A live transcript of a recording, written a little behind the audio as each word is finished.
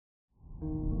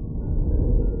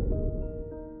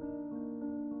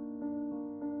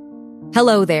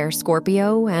Hello there,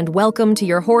 Scorpio, and welcome to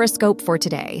your horoscope for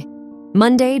today,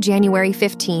 Monday, January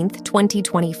 15th,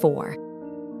 2024.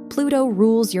 Pluto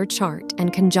rules your chart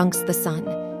and conjuncts the sun,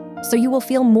 so you will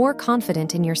feel more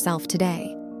confident in yourself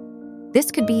today.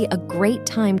 This could be a great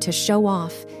time to show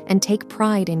off and take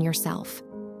pride in yourself.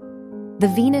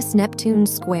 The Venus-Neptune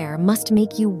square must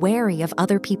make you wary of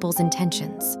other people's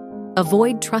intentions.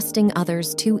 Avoid trusting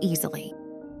others too easily.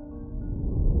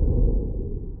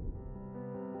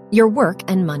 Your work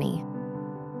and money.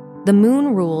 The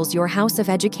moon rules your house of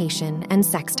education and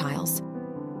sextiles.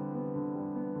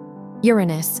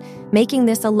 Uranus, making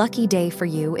this a lucky day for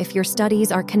you if your studies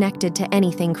are connected to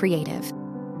anything creative.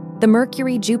 The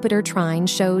Mercury-Jupiter trine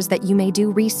shows that you may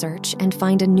do research and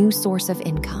find a new source of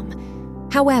income.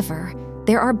 However,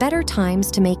 there are better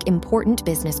times to make important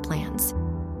business plans.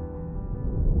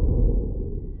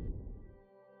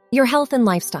 Your health and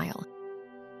lifestyle.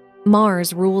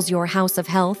 Mars rules your house of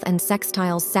health and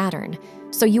sextiles Saturn,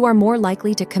 so you are more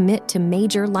likely to commit to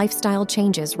major lifestyle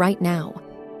changes right now.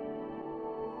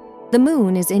 The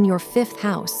moon is in your 5th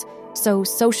house, so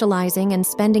socializing and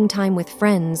spending time with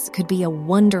friends could be a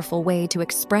wonderful way to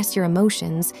express your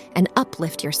emotions and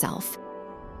uplift yourself.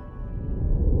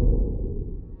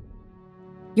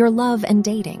 Your love and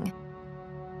dating.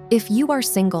 If you are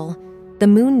single, the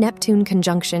Moon-Neptune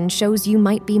conjunction shows you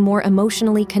might be more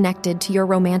emotionally connected to your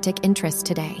romantic interest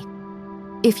today.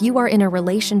 If you are in a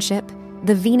relationship,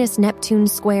 the Venus-Neptune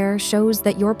square shows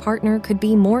that your partner could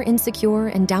be more insecure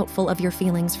and doubtful of your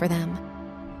feelings for them.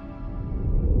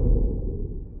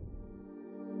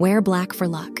 Wear black for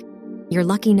luck. Your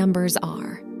lucky numbers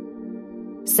are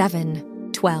 7,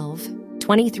 12,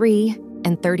 23,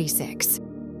 and 36.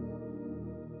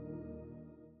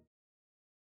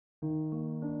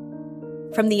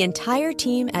 From the entire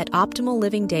team at Optimal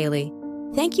Living Daily,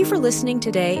 thank you for listening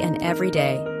today and every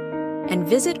day. And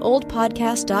visit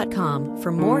oldpodcast.com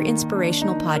for more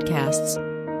inspirational podcasts.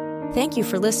 Thank you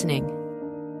for listening.